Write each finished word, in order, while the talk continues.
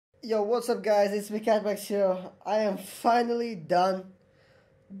Yo, what's up guys, it's me CATMAX here. I am finally done.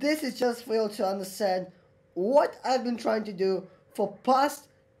 This is just for you to understand what I've been trying to do for past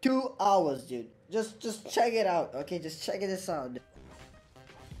 2 hours, dude. Just check it out, okay? Just check this out.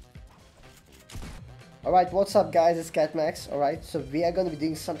 Alright, what's up guys, it's CATMAX, alright? So we are gonna be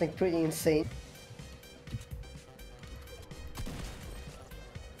doing something pretty insane.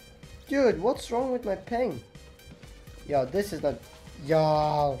 Dude, what's wrong with my ping? Yo, this is not...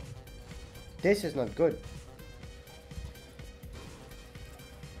 Yo... This is not good.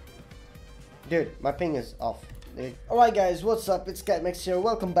 Dude, my ping is off. Alright guys, what's up? It's CATMAX here.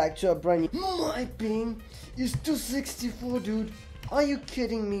 Welcome back to a brand new... My ping is 264, dude. Are you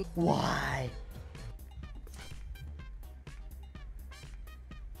kidding me? Why?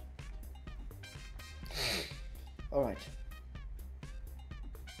 Alright.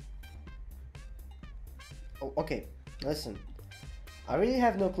 Oh, okay, listen. I really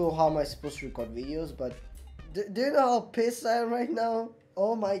have no clue how am I supposed to record videos, but do you know how pissed I am right now?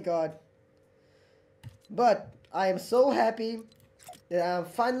 Oh my god. But I am so happy that I'm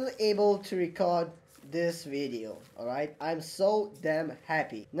finally able to record this video, alright? I'm so damn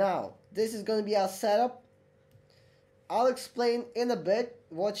happy. Now, this is gonna be our setup. I'll explain in a bit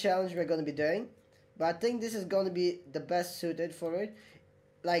what challenge we're gonna be doing, but I think this is gonna be the best suited for it.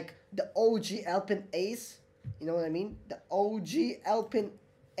 Like the OG Alpine Ace. You know what I mean? The OG Alpine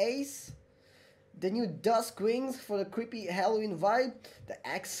Ace. The new Dusk Wings for the creepy Halloween vibe. The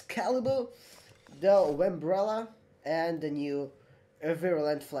Excalibur. The Wembrella. And the new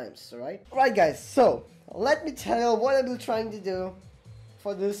Virulent Flames. Alright? Alright guys, so let me tell you what I've been trying to do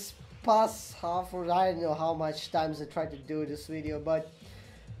for this past half, or I don't know how much times I tried to do this video, but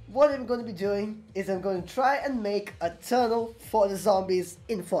what I'm going to be doing is I'm going to try and make a tunnel for the zombies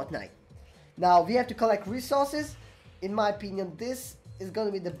in Fortnite. Now, we have to collect resources. In my opinion, this is going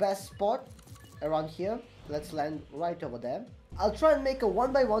to be the best spot around here. Let's land right over there. I'll try and make a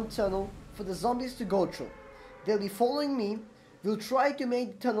 1x1 tunnel for the zombies to go through. They'll be following me. We'll try to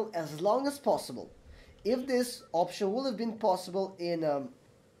make the tunnel as long as possible. If this option would have been possible in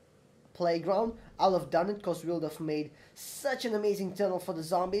Playground, I'll have done it because we would have made such an amazing tunnel for the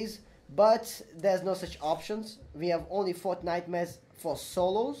zombies. But there's no such options. We have only Fortnitemares for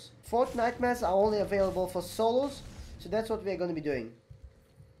solos. Fortnitemares are only available for solos, so that's what we're going to be doing.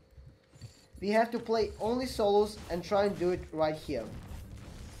 We have to play only solos and try and do it right here.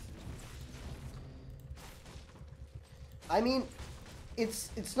 I mean,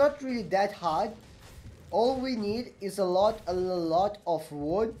 it's not really that hard. All we need is a lot of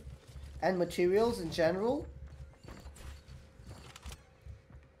wood and materials in general.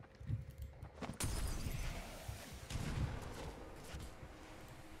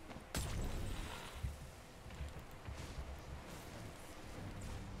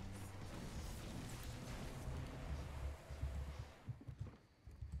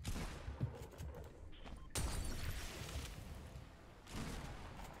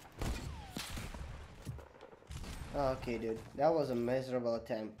 Okay, dude, that was a miserable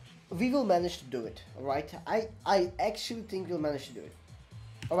attempt. We will manage to do it, alright? I actually think we'll manage to do it.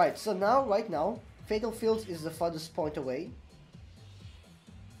 Alright, so now, right now, Fatal Fields is the farthest point away.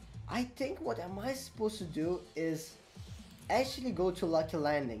 I think what am I supposed to do is actually go to Lucky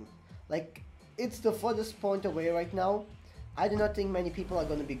Landing. Like, it's the farthest point away right now. I do not think many people are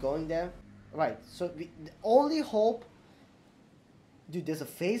going to be going there. Right, so the only hope... Dude, there's a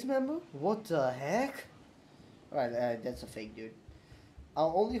phase member? What the heck? Alright, that's a fake, dude.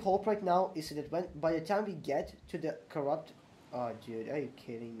 Our only hope right now is that by the time we get to the corrupt... Oh, dude, are you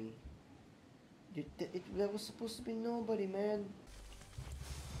kidding me? Dude, there was supposed to be nobody, man.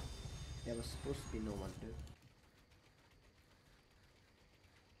 There was supposed to be no one, dude.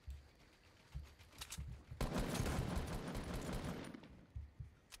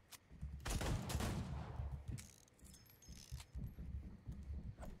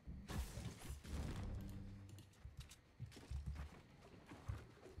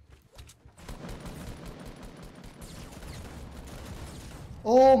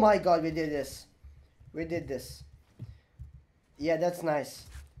 Oh my god, we did this. We did this. Yeah, that's nice.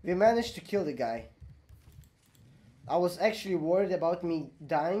 We managed to kill the guy. I was actually worried about me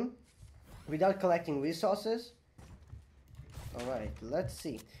dying without collecting resources. Alright, let's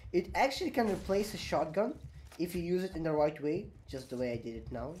see. It actually can replace a shotgun if you use it in the right way. Just the way I did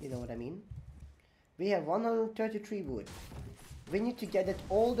it now, you know what I mean? We have 133 wood. We need to get it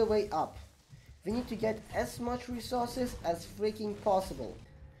all the way up. We need to get as much resources as freaking possible.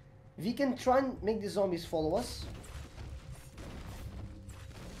 We can try and make the zombies follow us.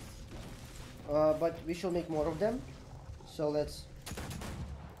 But we should make more of them. So let's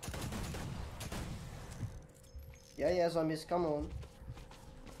Yeah, zombies, come on.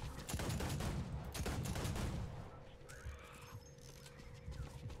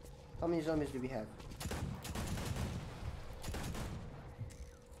 How many zombies do we have?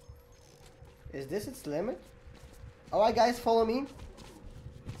 Is this its limit? Alright guys, follow me.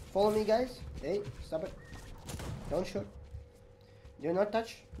 Follow me guys. Hey, stop it. Don't shoot. Do not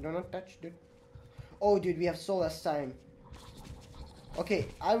touch. Do not touch, dude. Oh dude, we have so less time. Okay,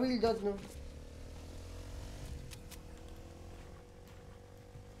 I really don't know.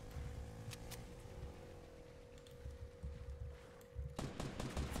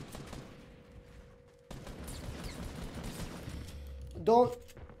 Don't.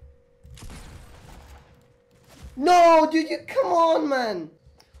 No, dude, you come on, man.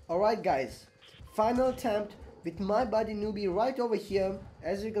 Alright, guys. Final attempt with my buddy newbie right over here.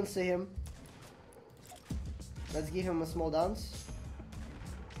 As you can see him. Let's give him a small dance.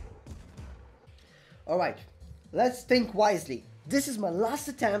 Alright. Let's think wisely. This is my last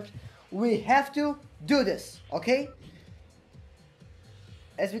attempt. We have to do this, okay?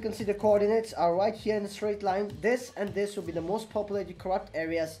 As we can see, the coordinates are right here in a straight line. This and this will be the most populated corrupt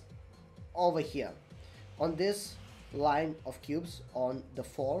areas over here. On this line of cubes on the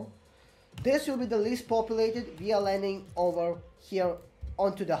 4. This will be the least populated. We are landing over here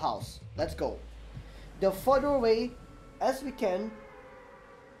onto the house. Let's go. The further away as we can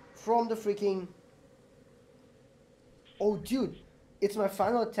from the freaking... Oh dude, it's my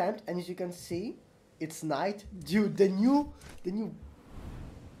final attempt, and as you can see, it's night. Dude, the new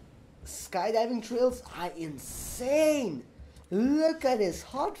skydiving trails are insane. Look at this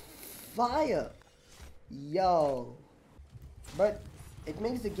hot fire. Yo. But it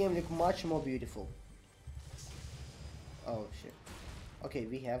makes the game look much more beautiful. Oh shit. Okay,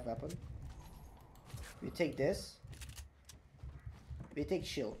 we have weapon. We take this. We take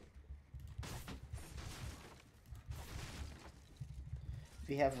shield.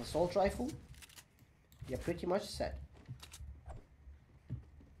 We have assault rifle. We are pretty much set.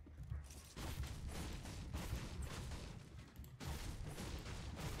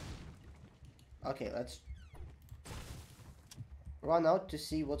 Okay, let's run out to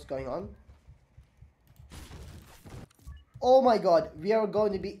see what's going on. Oh my god, we are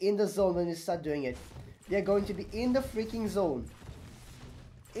going to be in the zone when we start doing it. We are going to be in the freaking zone.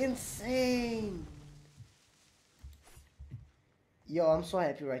 Insane. Yo, I'm so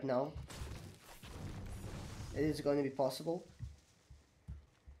happy right now. It is going to be possible.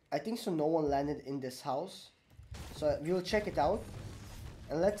 I think so no one landed in this house. So we will check it out.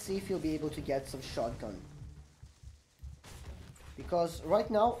 And let's see if you'll be able to get some shotgun. Because right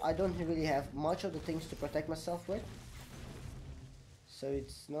now I don't really have much of the things to protect myself with. So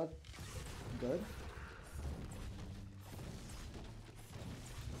it's not good.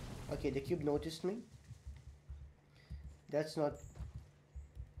 Okay, the cube noticed me. That's not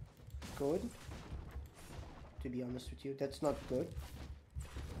good. To be honest with you, that's not good.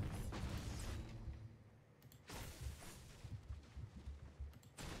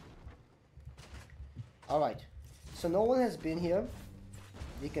 Alright, so no one has been here.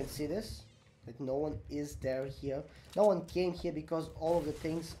 You can see this, that no one is there here. No one came here because all of the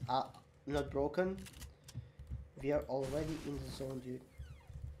things are not broken. We are already in the zone, dude.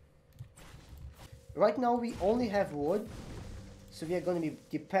 Right now we only have wood, so we are going to be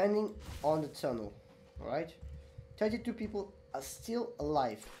depending on the tunnel. Alright, 32 people are still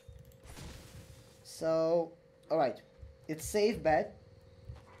alive. So, alright, it's safe bet.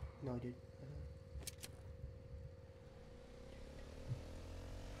 No, dude.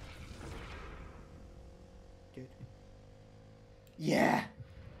 Yeah!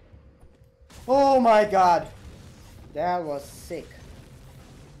 Oh my god! That was sick.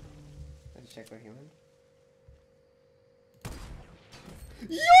 Let's check where he went.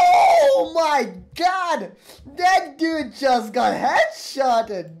 Yo! My god! That dude just got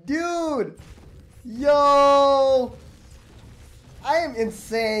headshotted! Dude! Yo! I am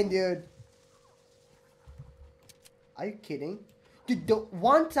insane, dude. Are you kidding? Dude, the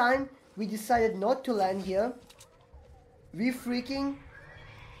one time we decided not to land here, we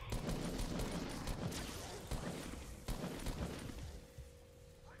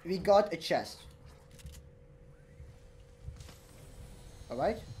got a chest.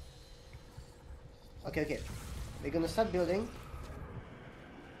 Alright? Okay. We're gonna start building.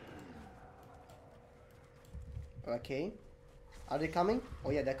 Okay. Are they coming?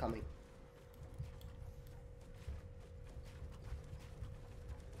 Oh yeah, they're coming.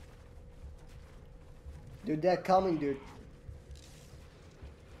 Dude, they're coming, dude.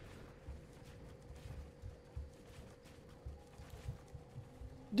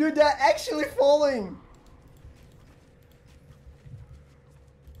 Dude, they're actually falling!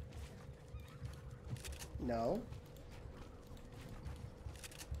 No.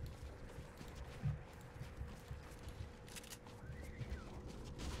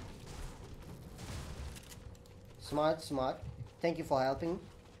 Smart, smart. Thank you for helping.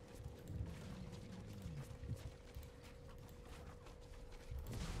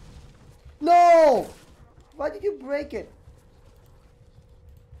 No! Why did you break it?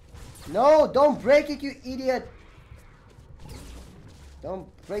 No, don't break it, you idiot! Don't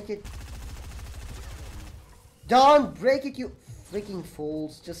break it. Don't break it, you freaking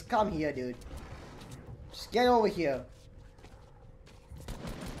fools. Just come here, dude. Just get over here.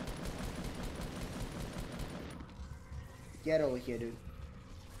 Get over here, dude.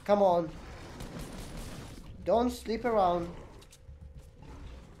 Come on. Don't sleep around.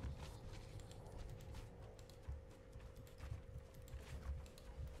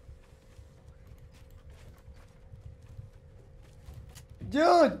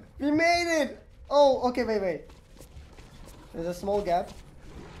 Dude, we made it! Oh, okay, wait. There's a small gap,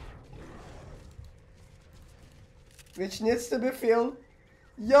 which needs to be filled.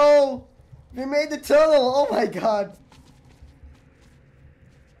 Yo! We made the tunnel! Oh my god!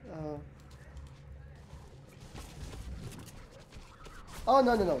 Oh,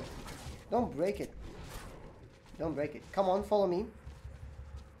 no. Don't break it. Don't break it. Come on, follow me.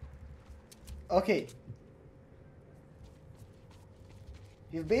 Okay.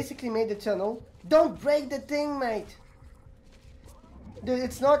 You've basically made the tunnel. Don't break the thing, mate! Dude,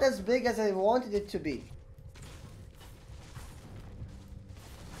 it's not as big as I wanted it to be.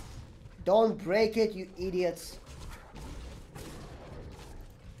 Don't break it, you idiots.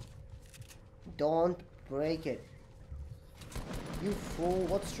 Don't break it. You fool,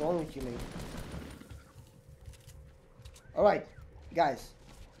 what's wrong with you, mate? Alright, guys.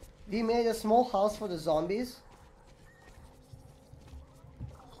 We made a small house for the zombies.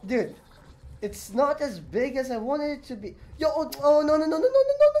 Dude, it's not as big as I wanted it to be. Yo, oh no.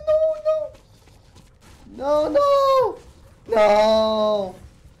 No!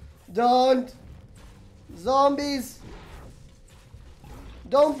 Don't! Zombies!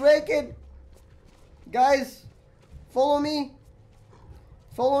 Don't break it! Guys, follow me!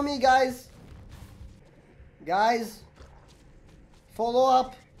 Follow me, guys! Guys! Follow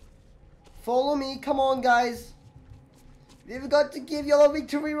up! Follow me, come on, guys! We've got to give y'all a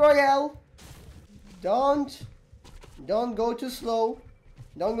victory royale! Don't go too slow.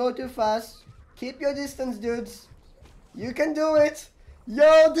 Don't go too fast. Keep your distance, dudes. You can do it!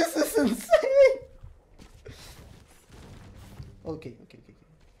 Yo, this is insane! Okay.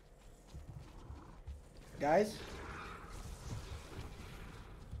 Guys?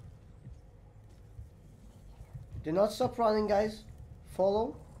 Do not stop running, guys.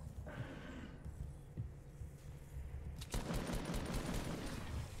 Follow.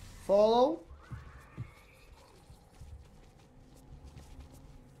 Follow.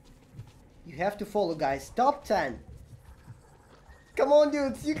 You have to follow, guys. Top 10. Come on,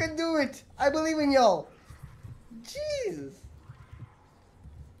 dudes. You can do it. I believe in y'all. Jesus.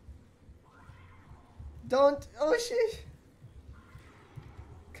 Don't. Oh, shit.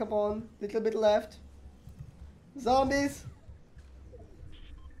 Come on. Little bit left. Zombies.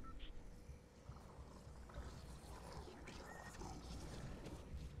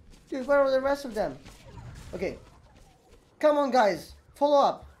 Dude, where are the rest of them? Okay. Come on, guys. Follow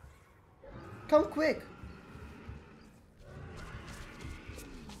up. Come quick.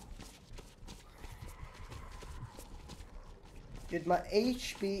 Dude, my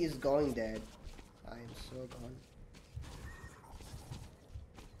HP is going dead. I am so gone.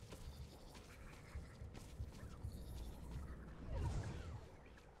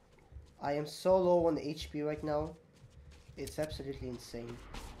 I am so low on HP right now. It's absolutely insane.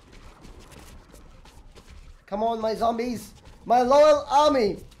 Come on, my zombies! My loyal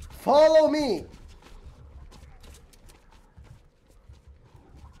army! Follow me!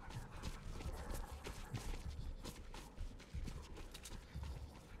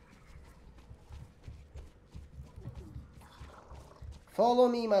 Follow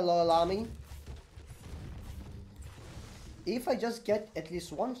me, my loyal army. If I just get at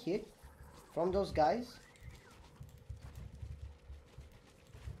least one hit from those guys.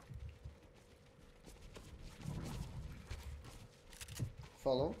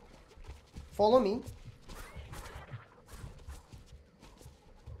 Follow. Follow me.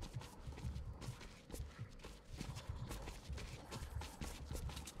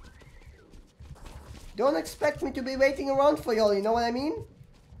 Don't expect me to be waiting around for y'all, you know what I mean?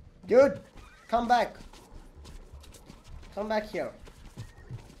 Dude, come back. Come back here.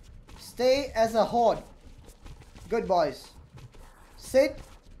 Stay as a horde. Good boys. Sit.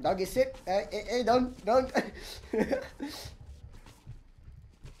 Doggy, sit. Hey, don't.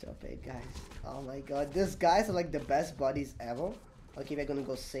 Stop it, guys. Oh my god, these guys are like the best buddies ever. Okay, we're gonna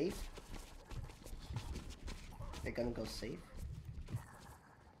go safe. We're gonna go safe.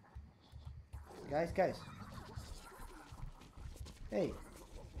 Guys. Hey.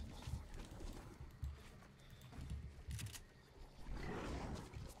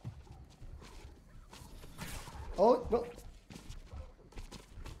 Oh, no.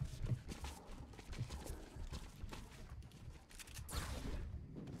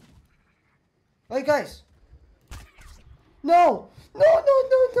 Hey, guys. No. No.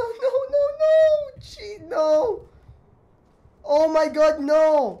 Gee, no. Oh my god,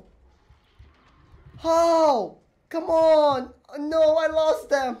 no. How? Come on. No, I lost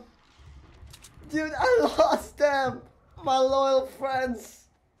them. Dude, I lost them. My loyal friends.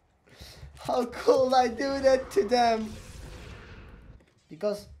 How could I do that to them?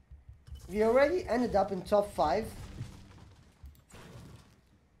 Because we already ended up in top 5.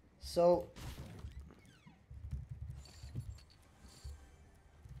 So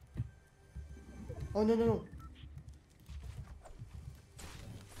oh no.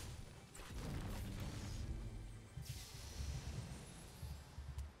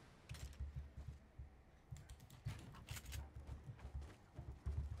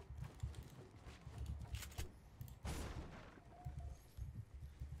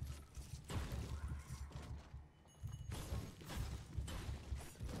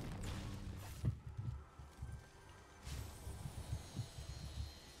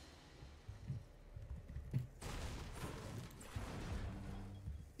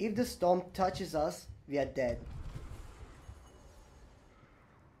 If the storm touches us, we are dead.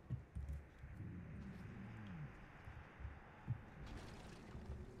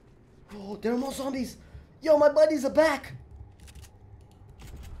 Oh, there are more zombies! Yo, my buddies are back!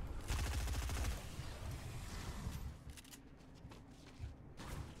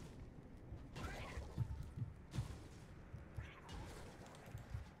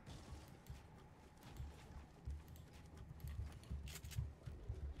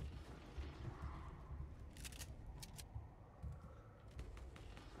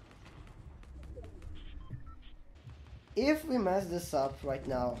 If we mess this up right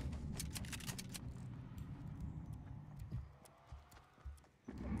now,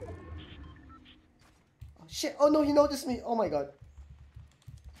 oh shit, oh no, he noticed me, oh my god.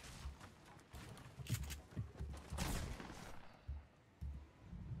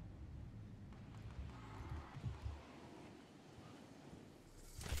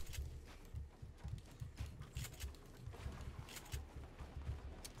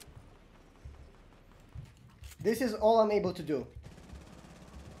 This is all I'm able to do.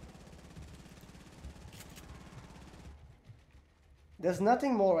 There's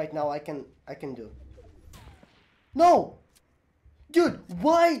nothing more right now I can do. No! Dude,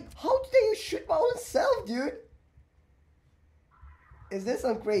 why? How did you shoot my own self, dude? Is this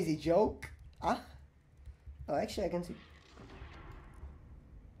some crazy joke? Huh? Oh, actually I can see.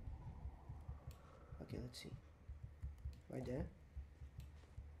 Okay, let's see. Right there.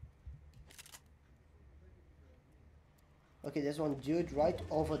 Okay, there's one dude right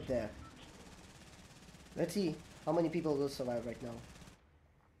over there. Let's see how many people will survive right now.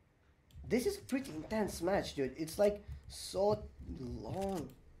 This is a pretty intense match, dude. It's like so long.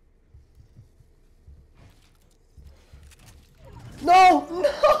 No!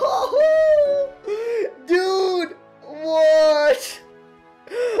 No! Dude! What?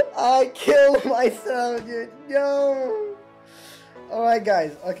 I killed myself, dude. No! Alright,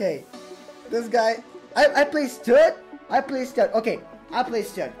 guys. Okay. This guy... I placed third. Okay, I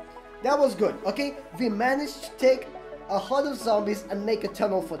placed third. That was good, okay? We managed to take a horde of zombies and make a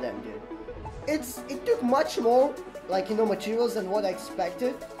tunnel for them, dude. It took much more, like, you know, materials than what I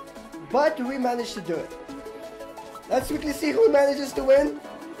expected. But we managed to do it. Let's quickly see who manages to win.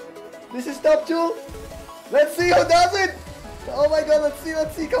 This is top 2. Let's see who does it. Oh my god, let's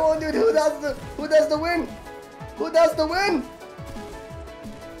see. Come on, dude. Who does the win? Who does the win?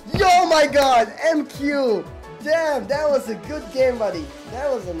 Yo, my god, MQ. Damn, that was a good game, buddy. That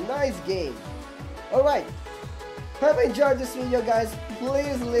was a nice game. Alright. Hope you enjoyed this video, guys.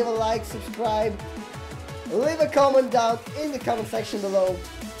 Please leave a like, subscribe. Leave a comment down in the comment section below.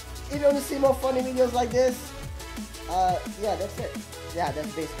 If you want to see more funny videos like this, yeah, that's it. Yeah,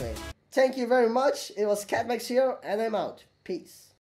 that's basically it. Thank you very much. It was CATMAX here, and I'm out. Peace.